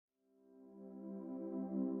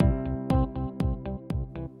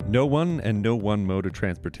No one and no one mode of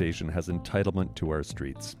transportation has entitlement to our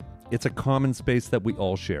streets. It's a common space that we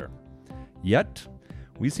all share. Yet,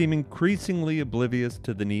 we seem increasingly oblivious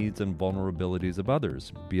to the needs and vulnerabilities of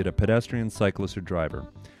others, be it a pedestrian, cyclist, or driver.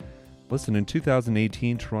 Listen, in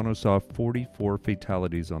 2018, Toronto saw 44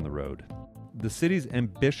 fatalities on the road. The city's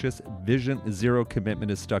ambitious Vision Zero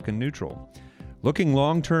commitment is stuck in neutral. Looking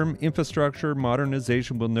long-term, infrastructure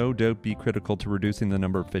modernization will no doubt be critical to reducing the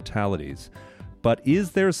number of fatalities. But is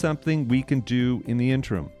there something we can do in the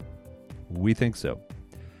interim? We think so.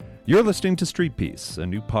 You're listening to StreetPeace, a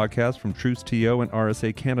new podcast from TO and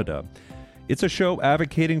RSA Canada. It's a show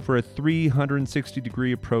advocating for a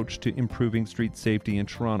 360-degree approach to improving street safety in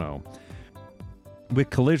Toronto. With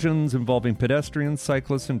collisions involving pedestrians,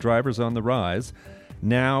 cyclists, and drivers on the rise,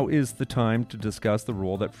 now is the time to discuss the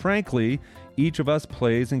role that, frankly, each of us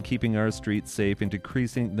plays in keeping our streets safe and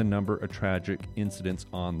decreasing the number of tragic incidents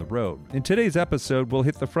on the road. In today's episode, we'll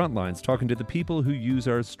hit the front lines, talking to the people who use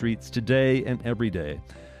our streets today and every day,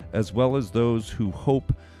 as well as those who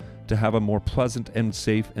hope to have a more pleasant and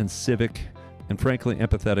safe and civic and, frankly,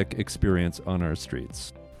 empathetic experience on our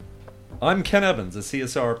streets. I'm Ken Evans, a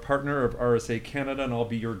CSR partner of RSA Canada, and I'll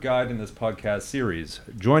be your guide in this podcast series.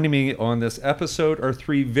 Joining me on this episode are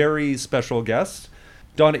three very special guests.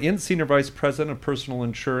 Donna Ince, Senior Vice President of Personal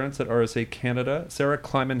Insurance at RSA Canada. Sarah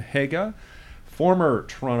Climenhaga, former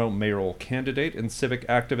Toronto mayoral candidate and civic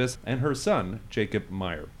activist, and her son, Jacob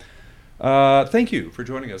Meier. Thank you for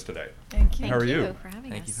joining us today. Thank you. How are you? Thank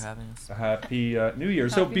you for having us. Happy New Year.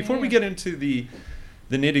 So Happy before New we Year. get into the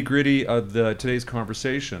nitty-gritty of today's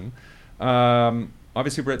conversation,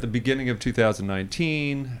 obviously we're at the beginning of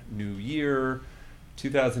 2019, new year.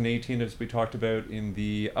 2018, as we talked about in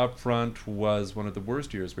the upfront, was one of the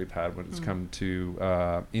worst years we've had when it's come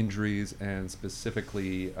to injuries and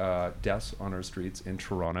specifically deaths on our streets in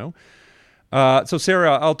Toronto. So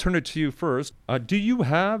Sarah, I'll turn it to you first. Do you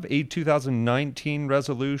have a 2019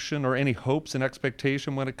 resolution or any hopes and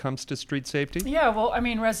expectation when it comes to street safety? Yeah, well, I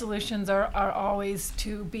mean, resolutions are always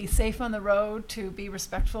to be safe on the road, to be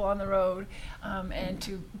respectful on the road, and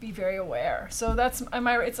to be very aware. So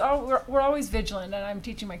we're always vigilant, and I'm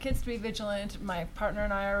teaching my kids to be vigilant. My partner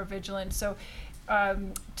and I are vigilant. So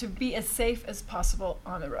to be as safe as possible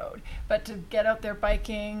on the road, but to get out there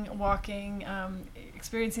biking, walking,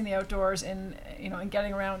 experiencing the outdoors, and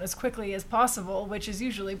getting around as quickly as possible, which is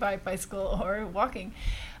usually by bicycle or walking.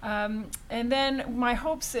 And then my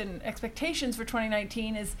hopes and expectations for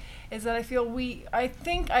 2019 is that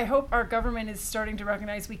I hope our government is starting to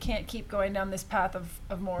recognize we can't keep going down this path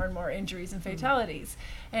of more and more injuries and fatalities.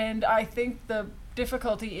 And I think the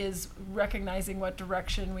difficulty is recognizing what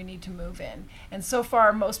direction we need to move in. And so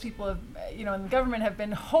far, most people have, in the government have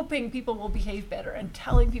been hoping people will behave better and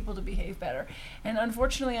telling people to behave better. And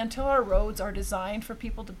unfortunately, until our roads are designed for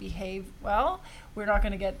people to behave well, we're not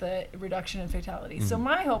going to get the reduction in fatalities. So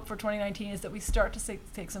my hope for 2019 is that we start to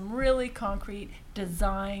take some really concrete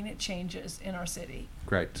design changes in our city.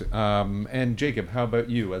 Great. And Jacob, how about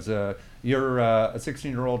you? You're a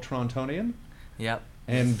 16-year-old Torontonian? Yep.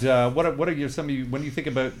 And what are some of you, when you think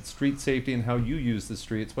about street safety and how you use the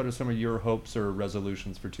streets, what are some of your hopes or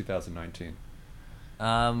resolutions for 2019?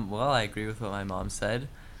 Well, I agree with what my mom said,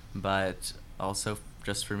 but also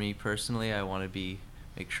just for me personally, I want to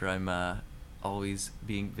make sure I'm always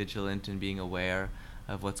being vigilant and being aware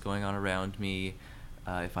of what's going on around me,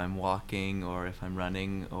 if I'm walking or if I'm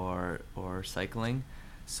running or cycling.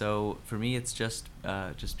 So for me, it's just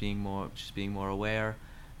being more aware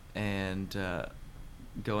and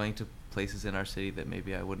going to places in our city that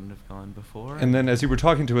maybe I wouldn't have gone before. And then, as you were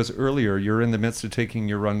talking to us earlier, you're in the midst of taking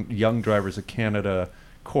your Young Drivers of Canada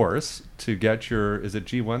course to get your, is it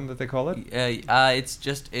G1 that they call it?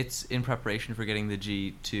 It's in preparation for getting the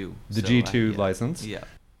G2. The G2 license? Yeah.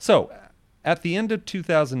 So, at the end of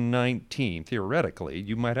 2019, theoretically,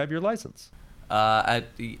 you might have your license.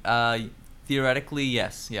 Theoretically,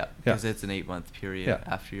 yes. Yeah. Because it's an 8-month period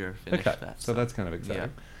after you're finished that. So that's kind of exciting. Yeah.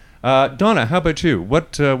 Donna, how about you?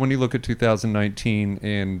 What when you look at 2019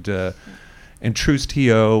 and Truce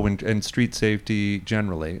TO and street safety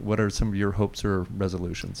generally, what are some of your hopes or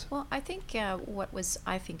resolutions? Well, I think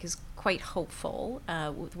is quite hopeful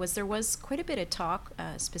there was quite a bit of talk,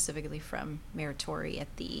 specifically from Mayor Tory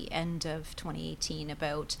at the end of 2018,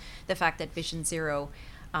 about the fact that Vision Zero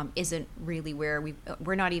isn't really where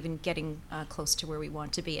we're not even getting close to where we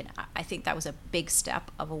want to be. And I think that was a big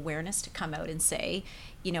step of awareness to come out and say,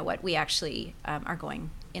 you know what, we actually are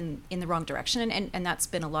going in the wrong direction. And that's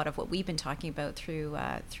been a lot of what we've been talking about through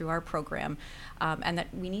our program, and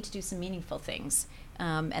that we need to do some meaningful things.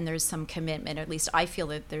 And there's some commitment, at least I feel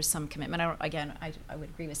that there's some commitment. I would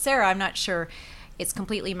agree with Sarah. I'm not sure it's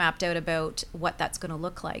completely mapped out about what that's going to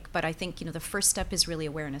look like. But I think, the first step is really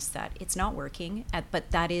awareness that it's not working, but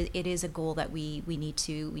it is a goal that we need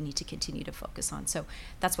to continue to focus on. So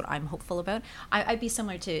that's what I'm hopeful about. I'd be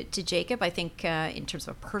similar to Jacob. I think in terms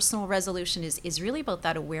of a personal resolution is really about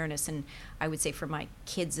that awareness, and I would say for my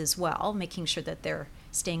kids as well, making sure that they're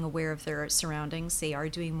staying aware of their surroundings. They are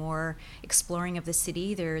doing more exploring of the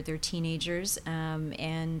city. They're teenagers,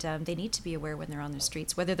 and they need to be aware when they're on the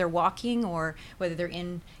streets, whether they're walking or whether they're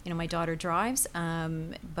in. My daughter drives,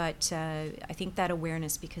 but I think that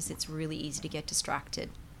awareness, because it's really easy to get distracted.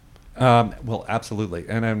 Well, absolutely.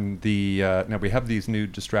 And now we have these new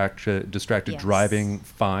distracted Yes. driving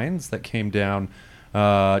fines that came down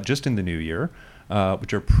just in the new year,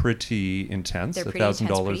 which are pretty intense. They're pretty intense,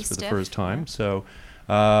 $1,000 pretty for the stiff, first time. yeah. So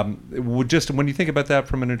just when you think about that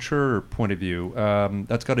from an insurer point of view,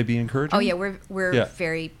 that's got to be encouraging. Oh yeah, we're Yeah.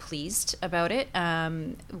 very pleased about it.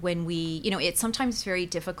 When we, it's sometimes very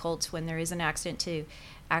difficult when there is an accident to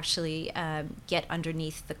actually get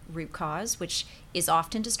underneath the root cause, which is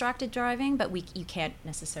often distracted driving, but you can't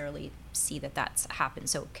necessarily see that that's happened.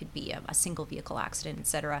 So it could be a single vehicle accident,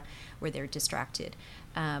 etc., where they're distracted.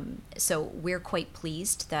 So we're quite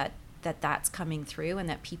pleased that's coming through, and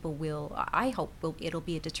that people I hope it'll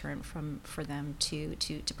be a deterrent for them to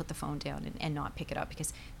put the phone down and not pick it up,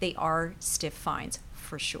 because they are stiff fines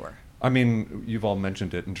for sure. I mean, you've all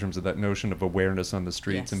mentioned it in terms of that notion of awareness on the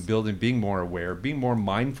streets. Yes. And being more aware, being more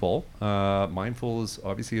mindful. Mindful is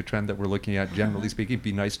obviously a trend that we're looking at, generally speaking. It'd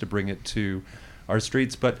be nice to bring it to our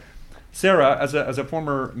streets. But Sarah, as a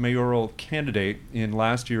former mayoral candidate in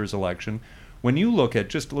last year's election, when you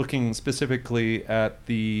looking specifically at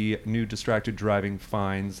the new distracted driving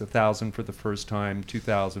fines, 1,000 for the first time,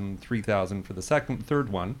 2,000, 3,000 for the third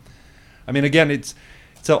one. I mean, again, it's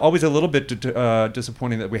always a little bit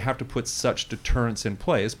disappointing that we have to put such deterrence in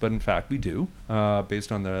place, but in fact we do,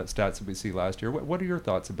 based on the stats that we see last year. What are your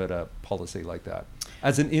thoughts about a policy like that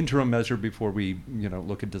as an interim measure before we,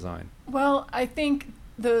 look at design? Well, I think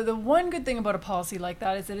the one good thing about a policy like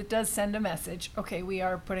that is that it does send a message. Okay, we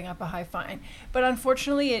are putting up a high fine. But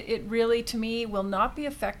unfortunately, it really, to me, will not be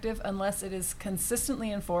effective unless it is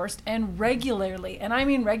consistently enforced and regularly. And I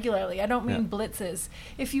mean regularly. I don't mean blitzes.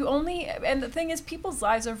 And the thing is, people's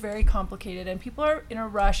lives are very complicated, and people are in a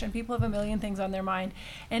rush, and people have a million things on their mind.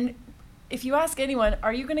 And if you ask anyone,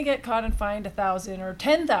 are you going to get caught and fined 1,000 or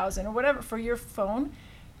 10,000 or whatever for your phone?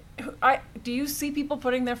 Do you see people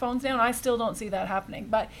putting their phones down? I still don't see that happening.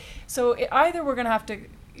 But so either we're going to have to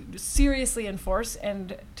seriously enforce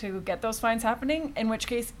and to get those fines happening, in which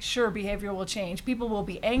case, sure, behavior will change. People will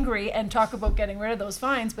be angry and talk about getting rid of those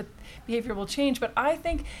fines, but behavior will change. But I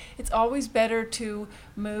think it's always better to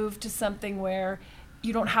move to something where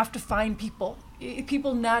you don't have to fine people.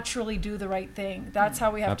 People naturally do the right thing. That's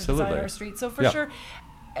how we have Absolutely. to design our streets. So for sure,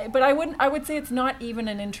 but I would say it's not even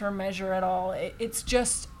an interim measure at all. It's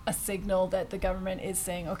just a signal that the government is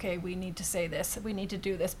saying, okay, we need to say this, we need to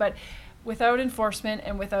do this. But without enforcement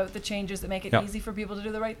and without the changes that make it easy for people to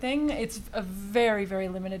do the right thing, it's a very, very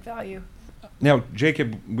limited value. Now,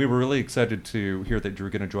 Jacob, we were really excited to hear that you were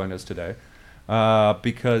going to join us today,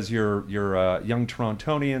 because you're a young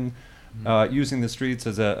Torontonian, using the streets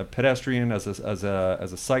as a pedestrian, as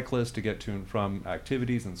a cyclist to get to and from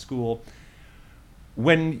activities and school.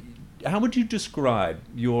 How would you describe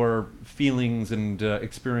your feelings and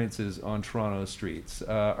experiences on Toronto streets?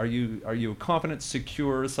 Are you a confident,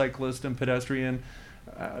 secure cyclist and pedestrian?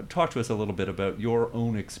 Talk to us a little bit about your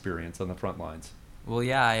own experience on the front lines. Well,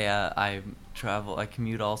 yeah, I travel. I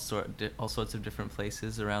commute all sorts of different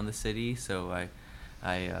places around the city. So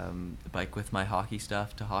I bike with my hockey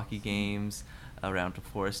stuff to hockey games, around to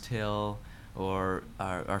Forest Hill. Or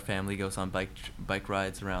our family goes on bike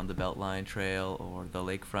rides around the Beltline Trail or the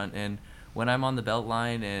lakefront. And when I'm on the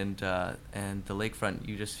Beltline and the lakefront,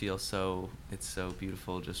 you just feel it's so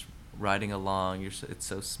beautiful just riding along. It's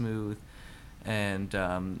so smooth, and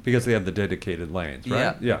because they have the dedicated lanes,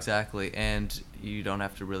 right? Yeah, exactly. And you don't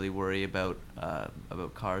have to really worry about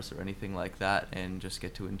cars or anything like that, and just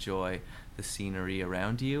get to enjoy the scenery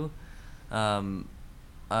around you. On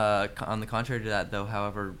the contrary to that, though,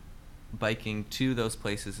 however, biking to those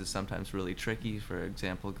places is sometimes really tricky. For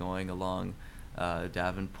example, going along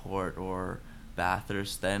Davenport or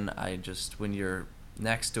Bathurst, then when you're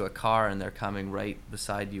next to a car and they're coming right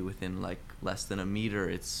beside you within like less than a meter,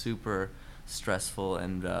 it's super stressful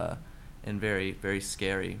and very, very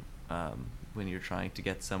scary when you're trying to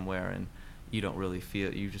get somewhere and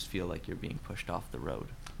you just feel like you're being pushed off the road.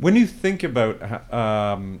 When you think about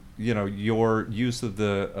your use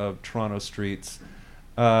of Toronto streets,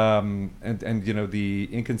 and you know, the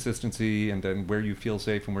inconsistency and where you feel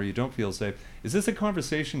safe and where you don't feel safe. Is this a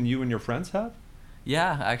conversation you and your friends have?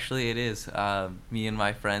 Yeah, actually it is. Me and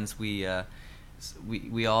my friends, we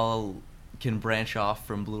all can branch off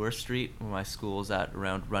from Bloor Street, where my school's at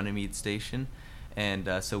around Runnymede Station.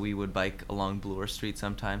 And so we would bike along Bloor Street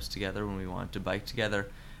sometimes together when we wanted to bike together.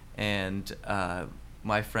 And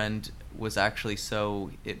my friend was actually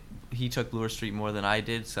he took Bloor Street more than I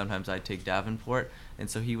did. Sometimes I'd take Davenport. And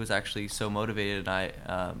so he was actually so motivated, and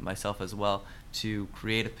I myself as well, to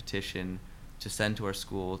create a petition to send to our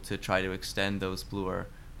school to try to extend those Bloor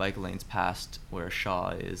bike lanes past where Shaw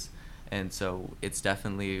is. And so it's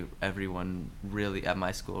definitely, everyone really at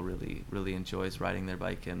my school really enjoys riding their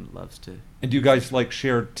bike and loves to. And do you guys like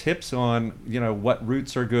share tips on, you know, what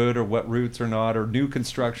routes are good or what routes are not, or new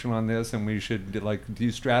construction on this, and we should, like, do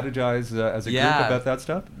you strategize as a group about that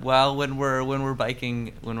stuff? Well, when we're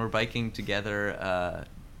biking together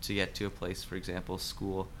to get to a place, for example,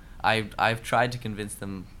 school, I've tried to convince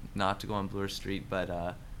them not to go on Bloor Street,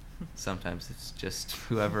 but sometimes it's just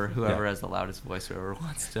whoever has the loudest voice, whoever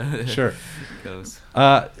wants to sure goes.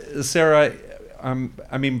 Sarah,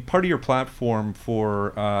 I mean, part of your platform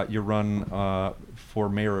for your run for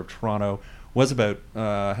Mayor of Toronto was about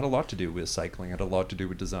had a lot to do with cycling, had a lot to do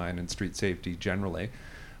with design and street safety generally,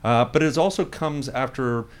 but it also comes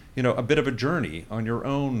after, you know, a bit of a journey on your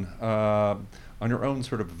own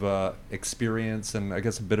sort of experience, and I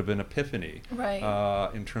guess a bit of an epiphany,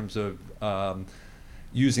 Right. In terms of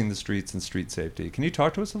using the streets and street safety. Can you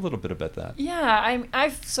talk to us a little bit about that? Yeah,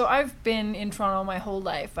 I've been in Toronto my whole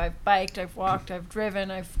life. I've biked, I've walked, I've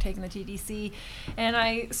driven, I've taken the TTC, and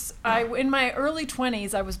I in my early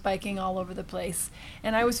 20s I was biking all over the place,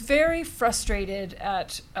 and I was very frustrated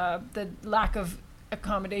at the lack of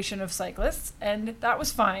accommodation of cyclists, and that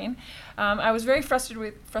was fine. I was very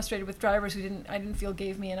frustrated with drivers who I didn't feel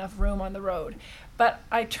gave me enough room on the road. But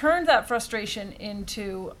I turned that frustration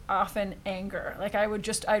into often anger. Like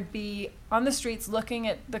I'd be on the streets looking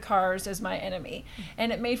at the cars as my enemy.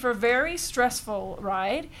 And it made for a very stressful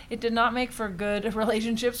ride. It did not make for good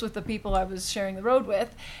relationships with the people I was sharing the road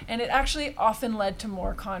with. And it actually often led to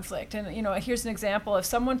more conflict. And, you know, here's an example. If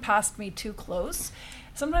someone passed me too close,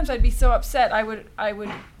 sometimes I'd be so upset, I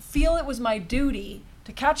would feel it was my duty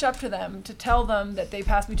to catch up to them, to tell them that they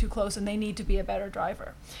passed me too close and they need to be a better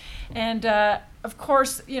driver. And of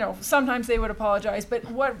course, you know, sometimes they would apologize, but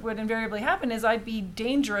what would invariably happen is I'd be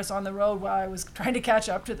dangerous on the road while I was trying to catch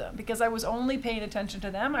up to them, because I was only paying attention to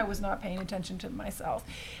them. I was not paying attention to myself.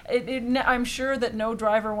 I'm sure that no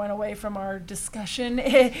driver went away from our discussion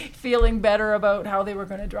feeling better about how they were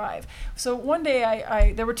going to drive. So one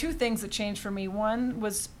day there were two things that changed for me. One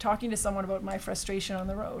was talking to someone about my frustration on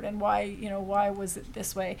the road and why was it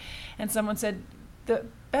this way? And someone said, the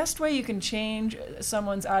best way you can change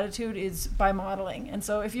someone's attitude is by modeling. And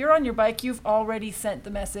so if you're on your bike, you've already sent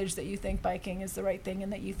the message that you think biking is the right thing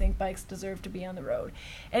and that you think bikes deserve to be on the road.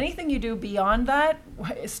 Anything you do beyond that,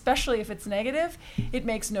 especially if it's negative, it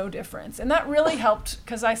makes no difference. And that really helped,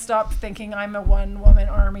 because I stopped thinking I'm a one-woman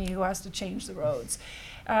army who has to change the roads.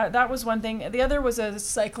 That was one thing. The other was a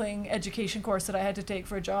cycling education course that I had to take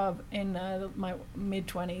for a job in my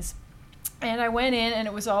mid-20s. And I went in, and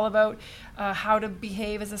it was all about how to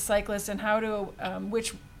behave as a cyclist and how to,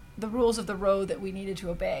 the rules of the road that we needed to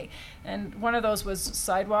obey. And one of those was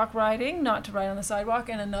sidewalk riding, not to ride on the sidewalk,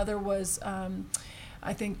 and another was,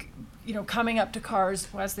 I think, you know, coming up to cars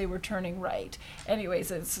as they were turning right. Anyways,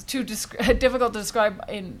 it's too difficult to describe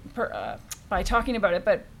by talking about it,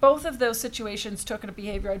 but both of those situations took a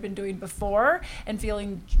behavior I'd been doing before and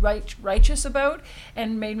feeling righteous about,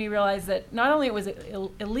 and made me realize that not only it was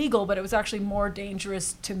illegal, but it was actually more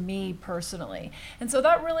dangerous to me personally. And so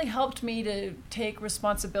that really helped me to take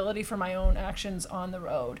responsibility for my own actions on the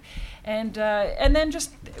road. And then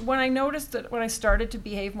just when I noticed that when I started to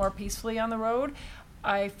behave more peacefully on the road,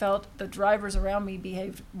 I felt the drivers around me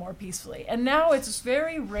behaved more peacefully. And now it's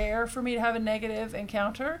very rare for me to have a negative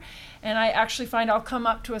encounter. And I actually find I'll come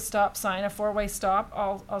up to a stop sign, a four-way stop,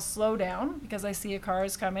 I'll slow down because I see a car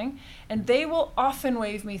is coming, and they will often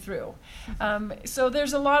wave me through. So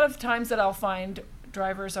there's a lot of times that I'll find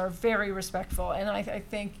drivers are very respectful. And I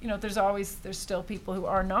think, you know, there's still people who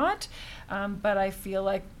are not, but I feel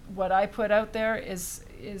like what I put out there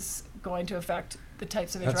is going to affect the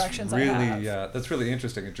types of interactions I have. Yeah, that's really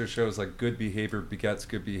interesting. It just shows like good behavior begets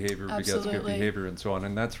good behavior begets good behavior, and so on.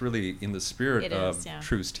 And that's really in the spirit of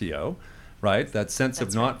Truce TO, right? That sense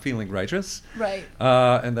of not feeling righteous, right?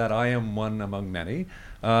 And that I am one among many.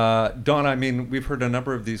 Donna, I mean, we've heard a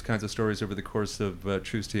number of these kinds of stories over the course of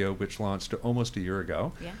Truce TO, which launched almost a year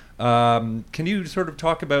ago. Yeah. Can you sort of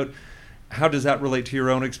talk about how does that relate to your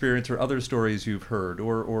own experience or other stories you've heard,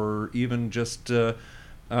 or even just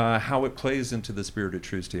how it plays into the spirit of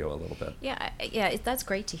Truce to You a little bit? Yeah, that's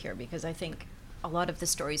great to hear, because I think a lot of the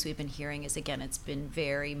stories we've been hearing is, again, it's been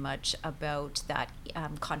very much about that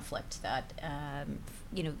conflict, that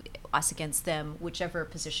us against them, whichever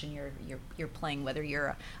position you're playing, whether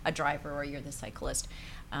you're a driver or you're the cyclist.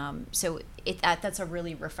 So that's a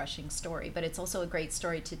really refreshing story, but it's also a great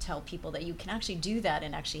story to tell people that you can actually do that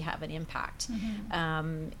and actually have an impact.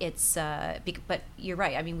 But you're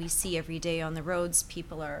right. I mean, we see every day on the roads,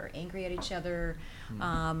 people are angry at each other.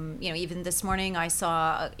 Even this morning I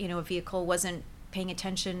saw, a vehicle wasn't paying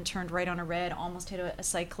attention, turned right on a red, almost hit a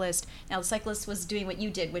cyclist. Now the cyclist was doing what you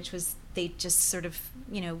did, which was they just sort of,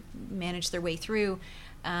 managed their way through.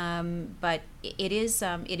 But it is,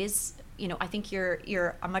 I think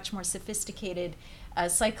you're a much more sophisticated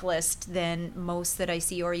cyclist than most that I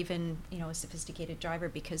see, or even, a sophisticated driver,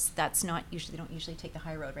 because they don't usually take the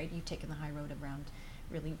high road, right? You've taken the high road around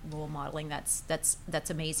really role modeling. That's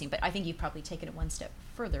amazing. But I think you've probably taken it one step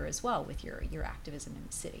further as well with your activism in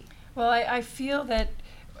the city. Well, I feel that,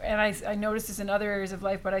 and I notice this in other areas of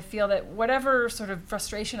life, but I feel that whatever sort of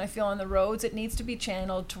frustration I feel on the roads, it needs to be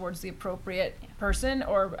channeled towards the appropriate person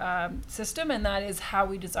or system, and that is how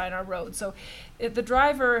we design our roads. So if the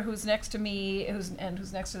driver who's next to me, who's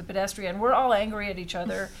next to the pedestrian, we're all angry at each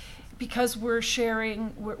other because we're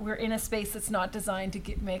in a space that's not designed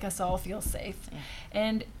to make us all feel safe. Yeah.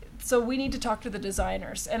 And so we need to talk to the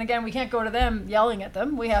designers. And again, we can't go to them yelling at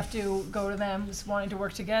them. We have to go to them just wanting to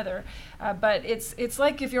work together. But it's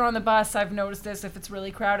like if you're on the bus, I've noticed this, if it's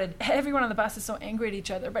really crowded, everyone on the bus is so angry at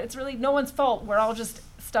each other, but it's really no one's fault. We're all just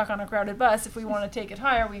stuck on a crowded bus. If we want to take it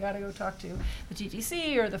higher, we got to go talk to the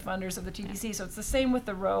TTC or the funders of the TTC. So it's the same with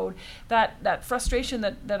the road. That frustration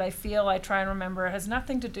that I feel, I try and remember, has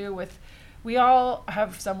nothing to do with, we all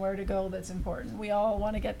have somewhere to go that's important. We all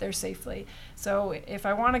want to get there safely. So if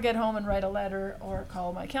I want to get home and write a letter or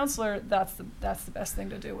call my counselor, that's the best thing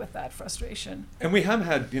to do with that frustration. And we have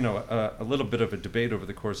had, a little bit of a debate over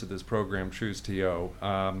the course of this program, Truce to You.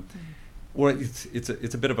 Well,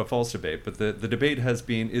 it's a bit of a false debate, but the debate has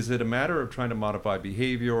been, is it a matter of trying to modify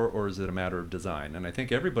behavior, or is it a matter of design? And I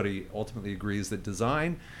think everybody ultimately agrees that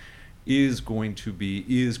design is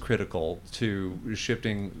critical to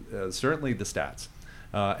shifting certainly the stats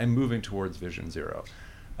and moving towards Vision Zero.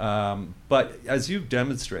 But as you've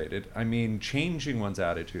demonstrated, I mean, changing one's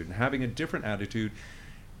attitude and having a different attitude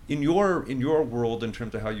in your world in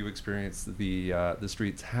terms of how you experience the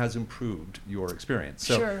streets has improved your experience.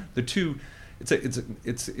 So sure. The two,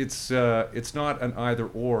 it's not an either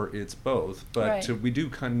or, it's both. But right. We do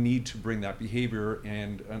kind of need to bring that behavior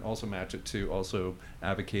and also match it to also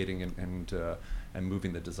advocating and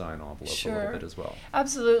moving the design envelope sure. a little bit as well.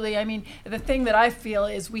 Absolutely. I mean, the thing that I feel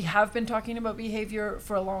is we have been talking about behavior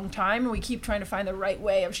for a long time, and we keep trying to find the right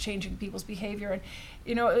way of changing people's behavior.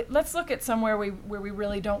 And let's look at somewhere where we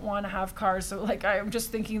really don't want to have cars. So like, I'm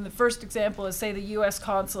just thinking the first example is, say, the U.S.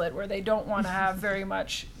 consulate, where they don't want to have very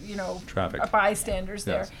much, traffic, bystanders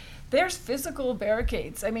there. Yes. There's physical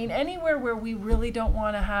barricades. I mean, anywhere where we really don't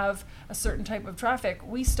want to have a certain type of traffic,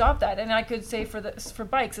 we stop that. And I could say for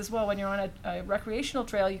bikes as well, when you're on a recreational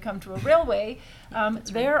trail, you come to a railway,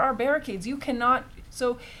 there are barricades. You cannot.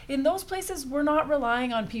 So in those places, we're not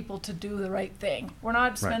relying on people to do the right thing. We're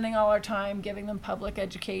not spending all our time giving them public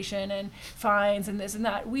education and fines and this and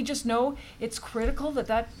that. We just know it's critical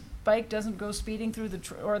that bike doesn't go speeding through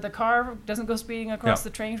or the car doesn't go speeding across the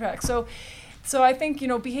train track. So I think,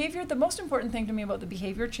 behavior, the most important thing to me about the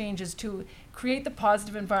behavior change is to create the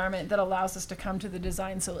positive environment that allows us to come to the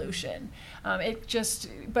design solution.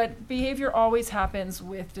 But behavior always happens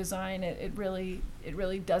with design. It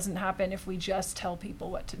really doesn't happen if we just tell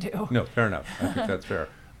people what to do. No, fair enough. I think that's fair.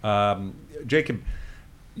 Jacob,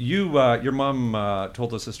 your mom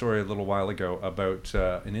told us a story a little while ago about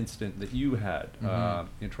an incident that you had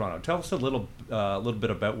in Toronto. Tell us a little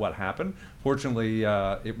bit about what happened. Fortunately,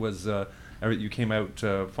 it was you came out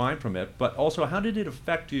fine from it. But also, how did it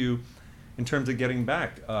affect you in terms of getting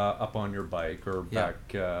back up on your bike or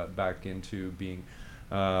back into being,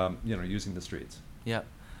 using the streets? Yeah.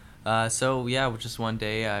 Just one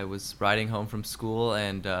day I was riding home from school,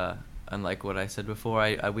 and unlike what I said before,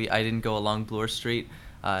 I didn't go along Bloor Street.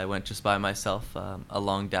 I went just by myself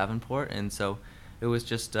along Davenport, and so it was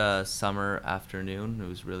just a summer afternoon. It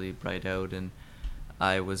was really bright out, and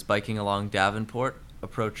I was biking along Davenport,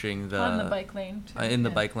 approaching on the bike lane too. In the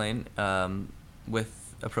bike lane,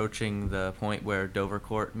 approaching the point where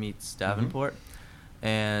Dovercourt meets Davenport,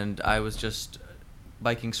 and I was just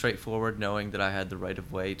biking straight forward, knowing that I had the right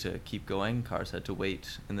of way to keep going. Cars had to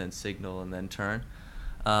wait and then signal and then turn.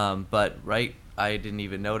 But I didn't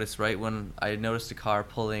even notice. Right when I noticed a car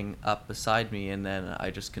pulling up beside me, and then I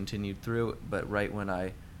just continued through. But right when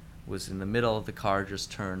I was in the middle, the car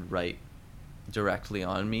just turned right directly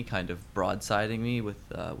on me, kind of broadsiding me with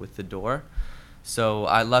the door. So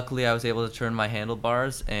luckily I was able to turn my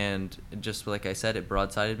handlebars, and just like I said, it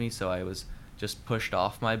broadsided me. So I was just pushed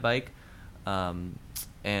off my bike,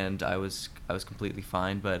 and I was completely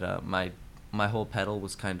fine. But my whole pedal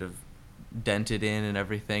was kind of dented in and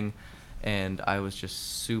everything, and I was just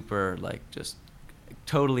super, like, just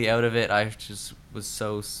totally out of it. I just was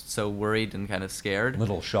so worried and kind of scared.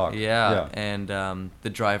 Little shocked. Yeah. And the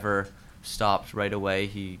driver stopped right away.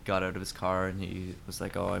 He got out of his car and he was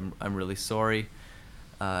like, "Oh, I'm really sorry."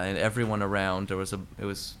 And everyone around, it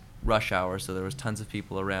was rush hour, so there was tons of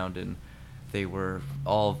people around, and they were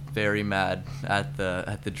all very mad at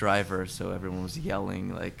the driver. So everyone was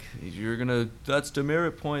yelling like, "That's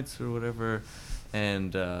demerit points," or whatever.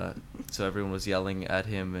 And so everyone was yelling at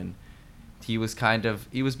him, and he was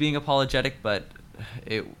being apologetic, but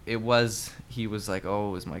he was like,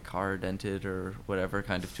 "Oh, is my car dented," or whatever,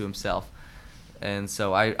 kind of to himself. And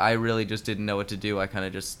so I really just didn't know what to do. I kind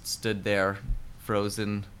of just stood there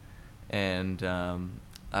frozen, and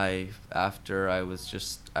I was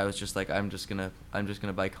just like, I'm just gonna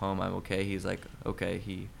bike home. I'm okay. He's like, okay.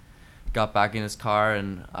 He got back in his car,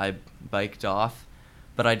 and I biked off.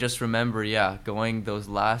 But I just remember, going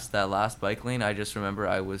that last bike lane, I just remember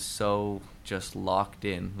I was so just locked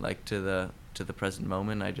in, like, to the present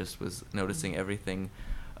moment. I just was noticing everything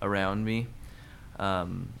around me.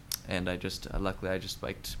 And luckily I just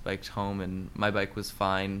biked home, and my bike was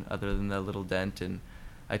fine other than the little dent. And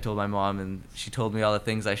I told my mom, and she told me all the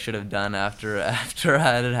things I should have done after it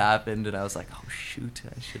had happened, and I was like, oh shoot,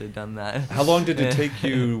 I should have done that. How long did it take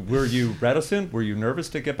you? Were you reticent? Were you nervous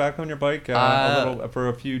to get back on your bike for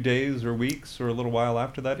a few days or weeks or a little while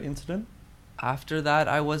after that incident? After that,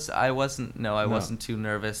 I wasn't too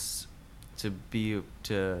nervous to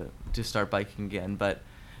start biking again, but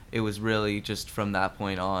it was really just from that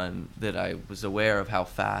point on that I was aware of how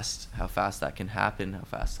fast that can happen, how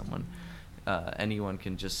fast anyone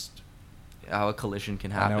can how a collision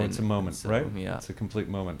can happen. I know, it's a moment, so, right? Yeah. It's a complete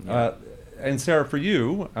moment. Yeah. And Sarah, for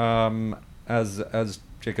you, as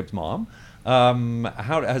Jacob's mom,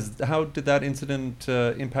 how did that incident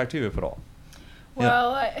impact you, if at all?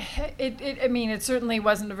 Well, it certainly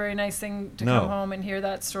wasn't a very nice thing to come home and hear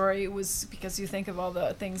that story. It was because you think of all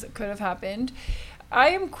the things that could have happened. I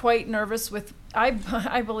am quite nervous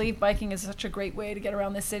I believe biking is such a great way to get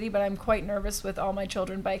around the city, but I'm quite nervous with all my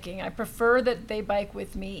children biking. I prefer that they bike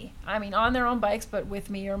with me. I mean, on their own bikes, but with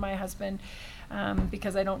me or my husband,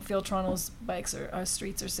 because I don't feel Toronto's bikes or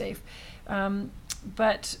streets are safe.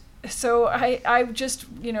 But so I just,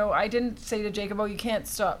 I didn't say to Jacob, oh, you can't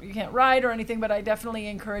stop, you can't ride or anything, but I definitely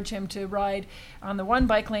encourage him to ride on the one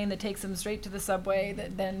bike lane that takes him straight to the subway,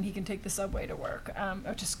 that then he can take the subway to work,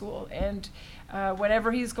 or to school. And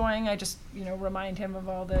whenever he's going, I just, remind him of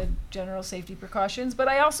all the general safety precautions. But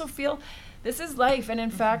I also feel this is life. And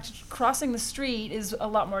in fact, crossing the street is a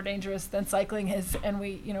lot more dangerous than cycling is. And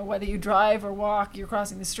whether you drive or walk, you're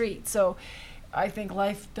crossing the street. So I think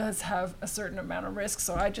life does have a certain amount of risk,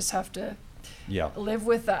 so I just have to live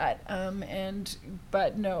with that.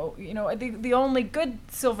 But no, the only good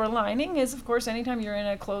silver lining is, of course, anytime you're in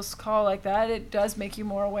a close call like that, it does make you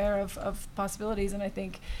more aware of possibilities. And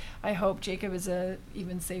I hope Jacob is a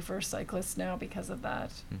even safer cyclist now because of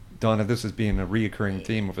that. Donna, this has been a reoccurring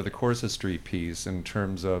theme over the course of StreetPeace in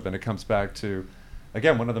terms of, and it comes back to,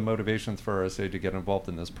 again, one of the motivations for RSA to get involved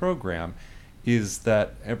in this program is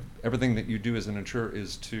that everything that you do as an insurer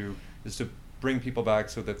is to bring people back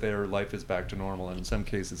so that their life is back to normal, and in some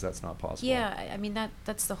cases that's not possible. Yeah, I mean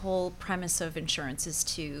that's the whole premise of insurance, is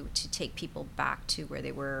to take people back to where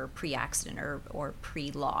they were pre-accident or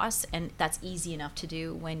pre-loss, and that's easy enough to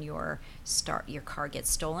do when your car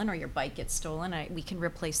gets stolen or your bike gets stolen. We can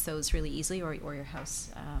replace those really easily, or your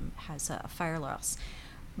house has a fire loss.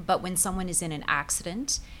 But when someone is in an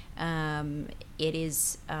accident, it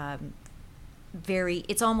is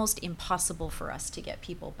it's almost impossible for us to get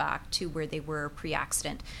people back to where they were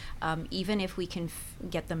pre-accident. Even if we can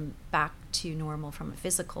get them back to normal from a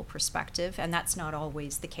physical perspective, and that's not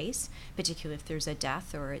always the case, particularly if there's a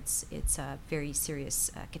death or it's a very serious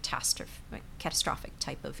catastrophic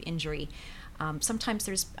type of injury. Sometimes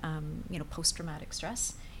there's post-traumatic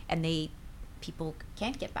stress, and people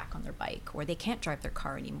can't get back on their bike, or they can't drive their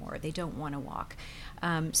car anymore, they don't want to walk.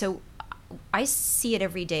 So I see it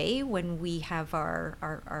every day when we have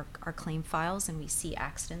our claim files and we see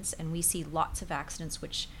accidents, and we see lots of accidents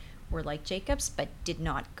which were like Jacob's but did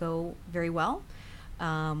not go very well.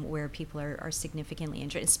 where people are significantly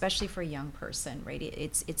injured, especially for a young person, right?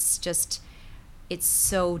 It's just, it's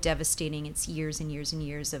so devastating. It's years and years and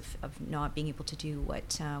years of not being able to do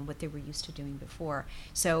what they were used to doing before.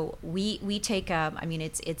 So we take, I mean,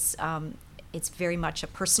 it's very much a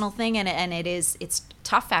personal thing, and it's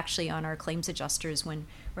tough actually on our claims adjusters when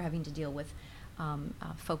we're having to deal with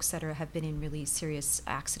folks that have been in really serious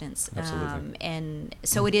accidents. Absolutely. And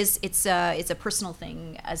so it's a personal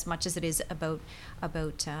thing as much as it is about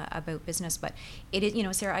business. But it is, you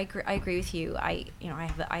know, Sarah, I agree with you. I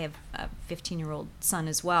have a 15-year-old son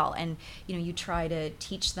as well, and you know, you try to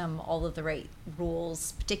teach them all of the right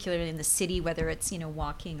rules, particularly in the city, whether it's, you know,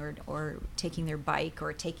 walking or taking their bike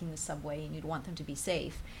or taking the subway, and you'd want them to be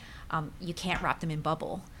safe. You can't wrap them in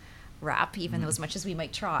bubble wrap, even though as much as we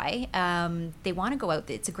might try. They want to go out.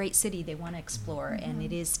 It's a great city. They want to explore, and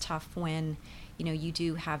it is tough when, you know, you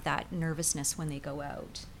do have that nervousness when they go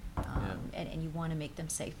out, and you want to make them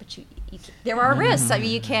safe, but there are risks. I mean,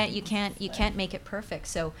 you can't make it perfect.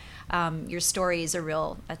 So your story is that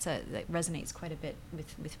resonates quite a bit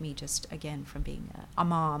with me, just again from being a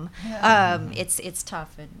mom. It's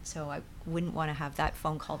tough, and so I wouldn't want to have that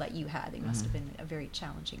phone call that you had. It must have been a very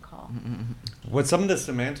challenging call. What some of the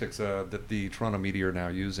semantics that the Toronto media are now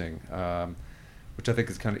using, which I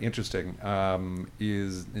think is kind of interesting,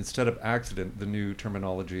 is instead of accident, the new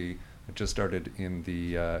terminology that just started in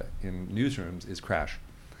the in newsrooms is crash.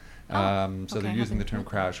 So they're using the term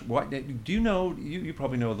crash. What do you know? You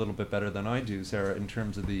probably know a little bit better than I do, Sarah, in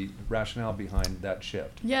terms of the rationale behind that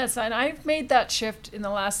shift. Yes, and I've made that shift in the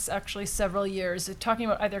last actually several years, talking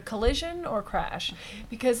about either collision or crash.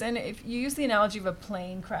 Because, and if you use the analogy of a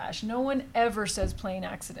plane crash, no one ever says plane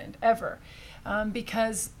accident, ever.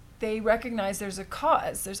 Because they recognize there's a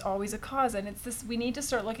cause. There's always a cause, and it's this. We need to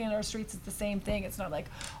start looking at our streets as the same thing. It's not like,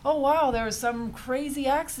 oh wow, there was some crazy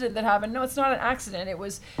accident that happened. No, it's not an accident. It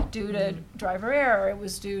was due to driver error. It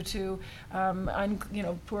was due to,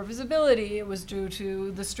 poor visibility. It was due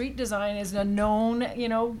to the street design is a known,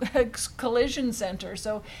 collision center.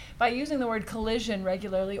 So by using the word collision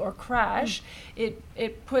regularly or crash, it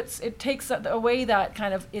takes away that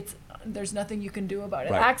kind of there's nothing you can do about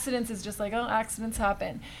it. Right. Accidents is just like, oh, accidents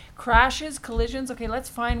happen. Crashes, collisions, okay, let's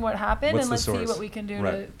find what happened and let's see what we can do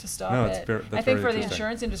to stop it. I think for the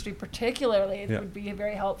insurance industry particularly, it would be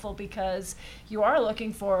very helpful because you are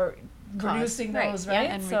looking for reducing those, right?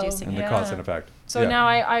 And reducing and the cause and effect. So now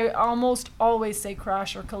I almost always say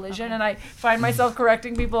crash or collision, and I find myself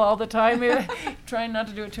correcting people all the time, trying not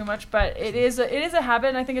to do it too much. But it is a habit,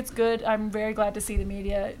 and I think it's good. I'm very glad to see the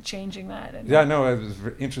media changing that. And it was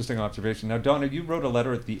an interesting observation. Now, Donna, you wrote a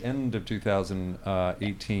letter at the end of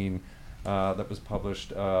 2018 that was published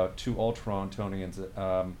to all Torontonians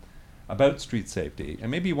about street safety,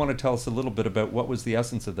 and maybe you want to tell us a little bit about what was the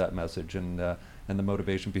essence of that message and the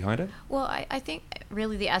motivation behind it? Well, I think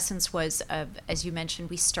really the essence was, as you mentioned,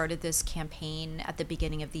 we started this campaign at the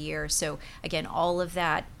beginning of the year. So again, all of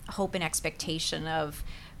that hope and expectation of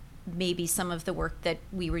maybe some of the work that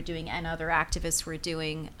we were doing and other activists were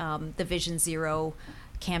doing, the Vision Zero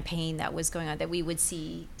campaign that was going on, that we would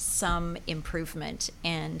see some improvement,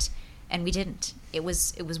 and we didn't. It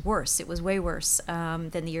was worse. It was way worse than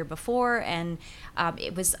the year before, and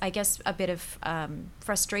it was, I guess, a bit of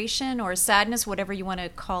frustration or sadness, whatever you want to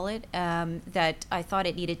call it, that I thought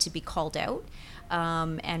it needed to be called out,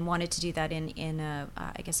 and wanted to do that in a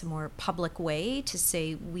more public way, to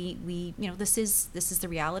say we this is the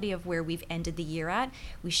reality of where we've ended the year at.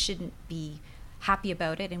 We shouldn't be happy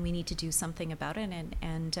about it, and we need to do something about it.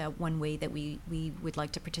 And one way that we would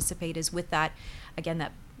like to participate is with that, again,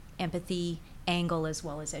 that empathy angle as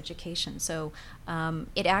well as education. So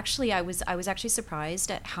it actually, I was actually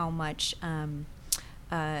surprised at how much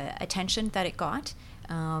attention that it got.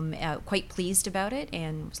 Quite pleased about it,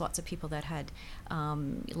 and there was lots of people that had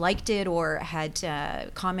liked it or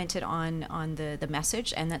had commented on the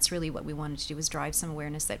message, and that's really what we wanted to do, was drive some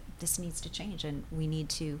awareness that this needs to change, and we need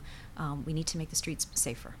to make the streets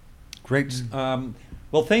safer. Great.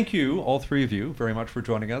 Well, thank you, all three of you, very much for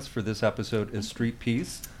joining us for this episode of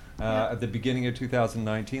StreetPeace. At the beginning of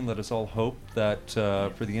 2019, let us all hope that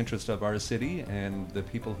for the interest of our city and the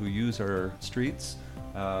people who use our streets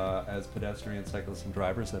as pedestrians, cyclists, and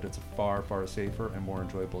drivers, that it's a far, far safer and more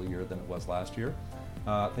enjoyable year than it was last year.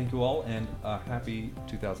 Thank you all, and happy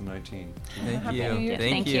 2019. Thank you.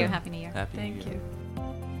 Thank you. Happy New Year. Happy New Year.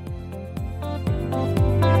 Thank you.